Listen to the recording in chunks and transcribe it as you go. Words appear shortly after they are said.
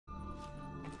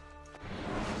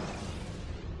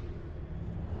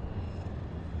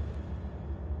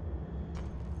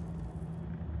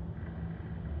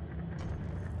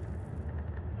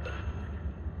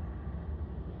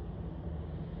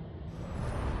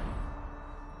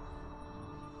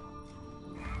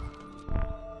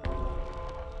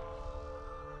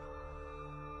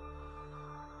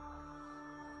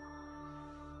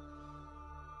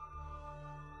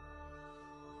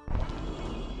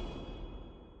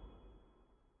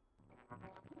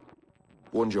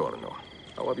Buongiorno.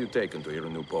 How have you taken to your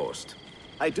new post?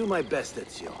 I do my best,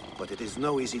 Ezio, but it is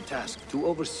no easy task to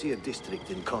oversee a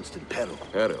district in constant peril.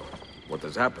 Peril? What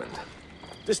has happened?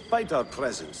 Despite our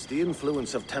presence, the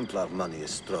influence of Templar money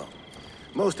is strong.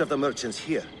 Most of the merchants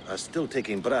here are still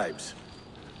taking bribes.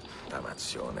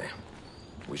 Damazione.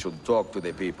 We should talk to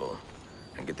the people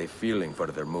and get a feeling for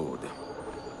their mood.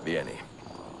 Vieni.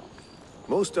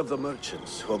 Most of the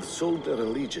merchants who have sold their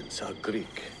allegiance are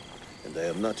Greek, and I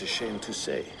am not ashamed to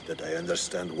say that I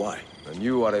understand why. And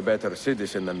you are a better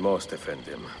citizen than most,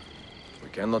 Effendim. We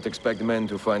cannot expect men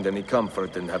to find any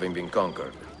comfort in having been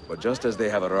conquered. But just as they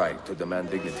have a right to demand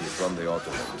dignity from the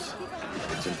Ottomans,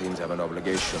 the Byzantines have an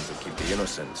obligation to keep the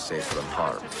innocent safe from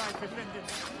harm.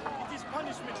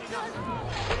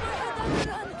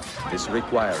 This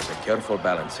requires a careful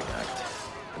balancing act,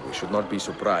 and we should not be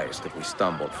surprised if we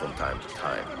stumble from time to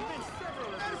time.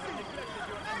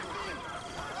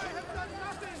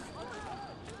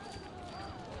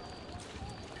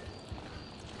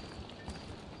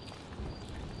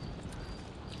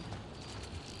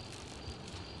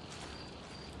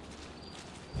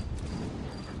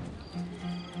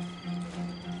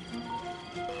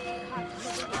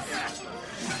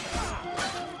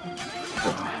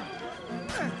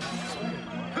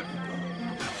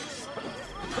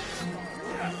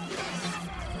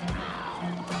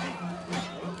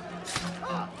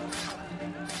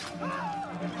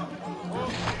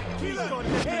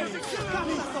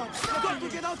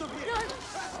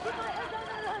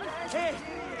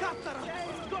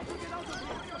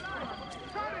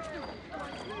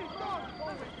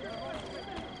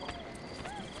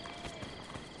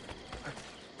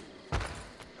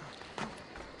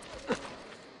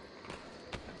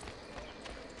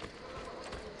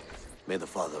 May the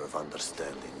Father of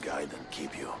Understanding guide and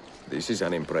keep you. This is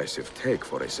an impressive take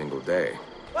for a single day.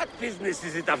 What business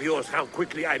is it of yours how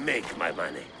quickly I make my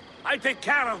money? I take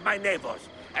care of my neighbors,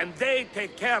 and they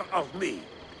take care of me.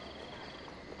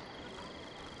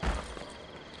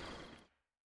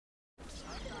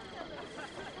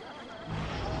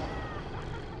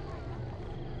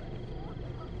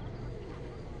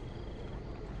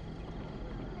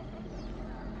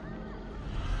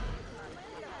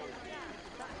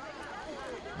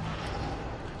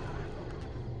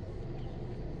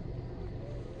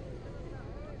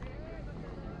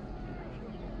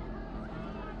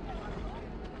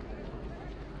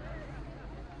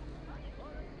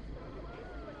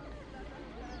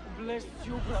 Bless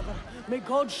you, brother. May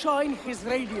God shine his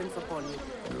radiance upon you.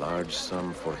 A large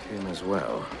sum for him as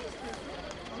well.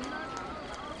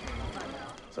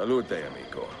 Salute,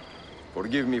 amico.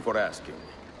 Forgive me for asking,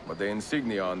 but the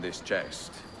insignia on this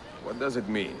chest, what does it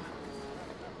mean?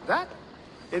 That?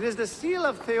 It is the seal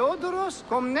of Theodoros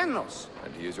Komnenos.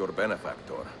 And he is your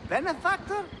benefactor.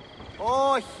 Benefactor?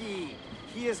 Oh, he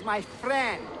is my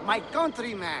friend, my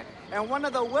countryman, and one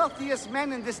of the wealthiest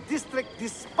men in this district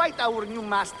despite our new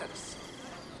masters.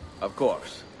 Of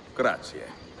course. Grazie.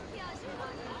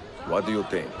 What do you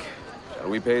think? Shall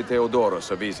we pay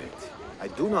Theodoros a visit? I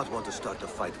do not want to start a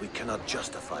fight we cannot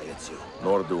justify, Ezio.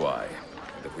 Nor do I.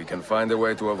 And if we can find a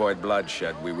way to avoid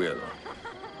bloodshed, we will.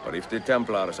 But if the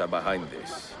Templars are behind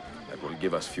this, that will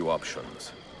give us few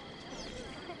options.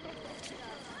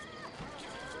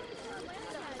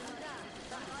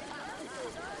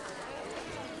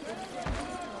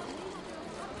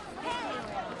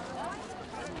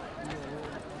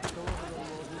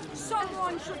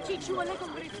 Someone should teach you a little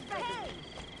respect.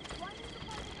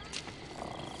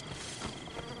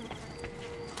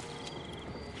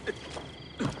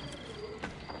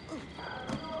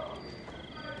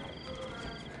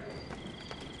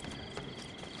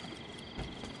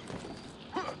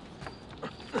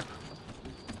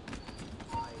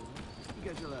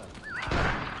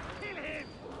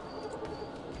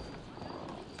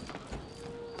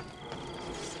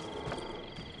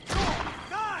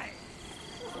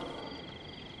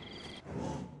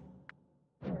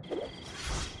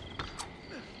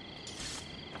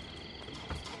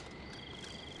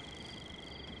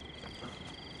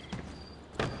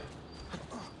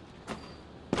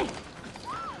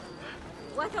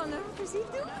 What on earth is he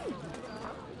doing?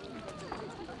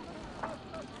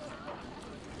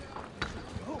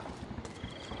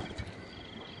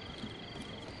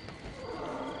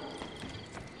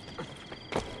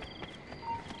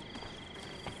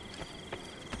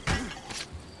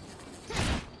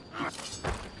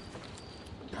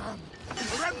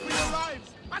 Run for your lives!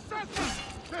 Assassins!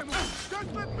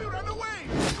 Just let me run away!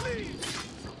 Please!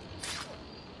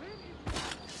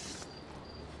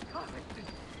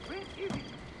 Where is it?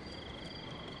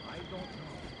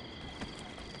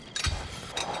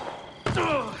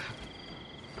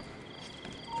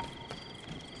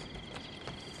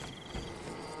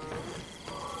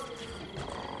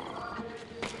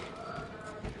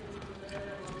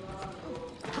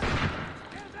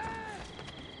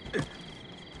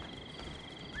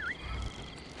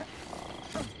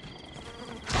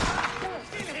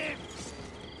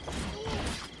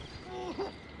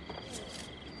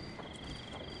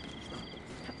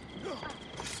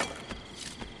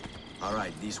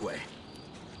 This way.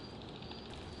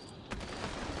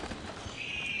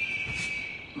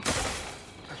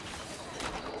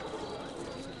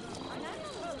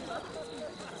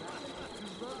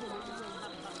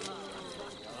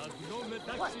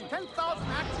 What, 10,000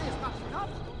 axes is not enough?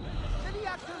 Did he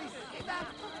actually say that?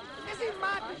 Is he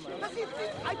mad? Does he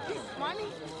think I keep money?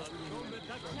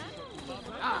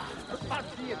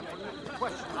 Partly I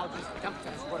question how these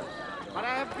temples work. But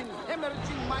I have been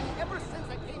hemorrhaging money ever since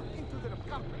I came into the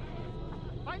company.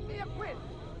 Find me a quid,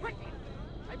 quickly.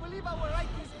 I believe I will write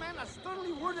these men a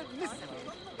sternly worded missive,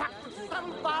 packed with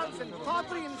subtle bars and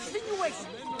tawdry insinuations.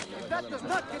 If that does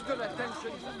not get their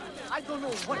attention, I don't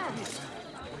know what it is.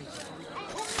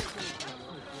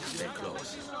 Stay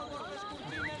close.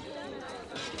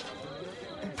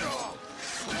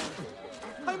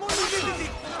 I'm only visiting.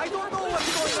 I don't know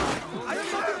what's going on. I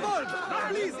am not involved.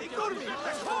 Please, ignore me.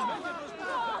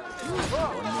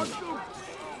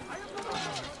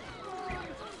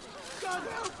 God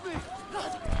help me.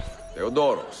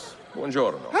 Theodoros,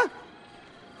 buongiorno. Huh?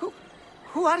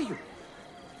 Who are you?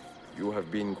 You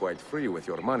have been quite free with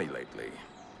your money lately,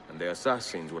 and the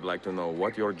assassins would like to know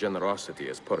what your generosity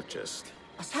has purchased.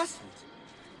 Assassins?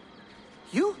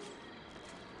 You?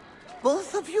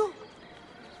 Both of you?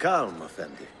 Calm,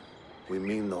 Effendi. We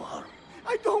mean no harm.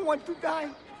 I don't want to die.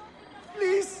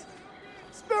 Please,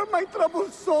 spare my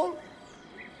troubled soul.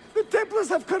 The Templars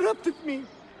have corrupted me.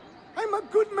 I'm a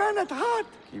good man at heart.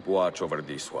 Keep watch over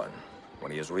this one.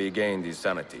 When he has regained his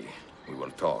sanity, we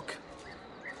will talk.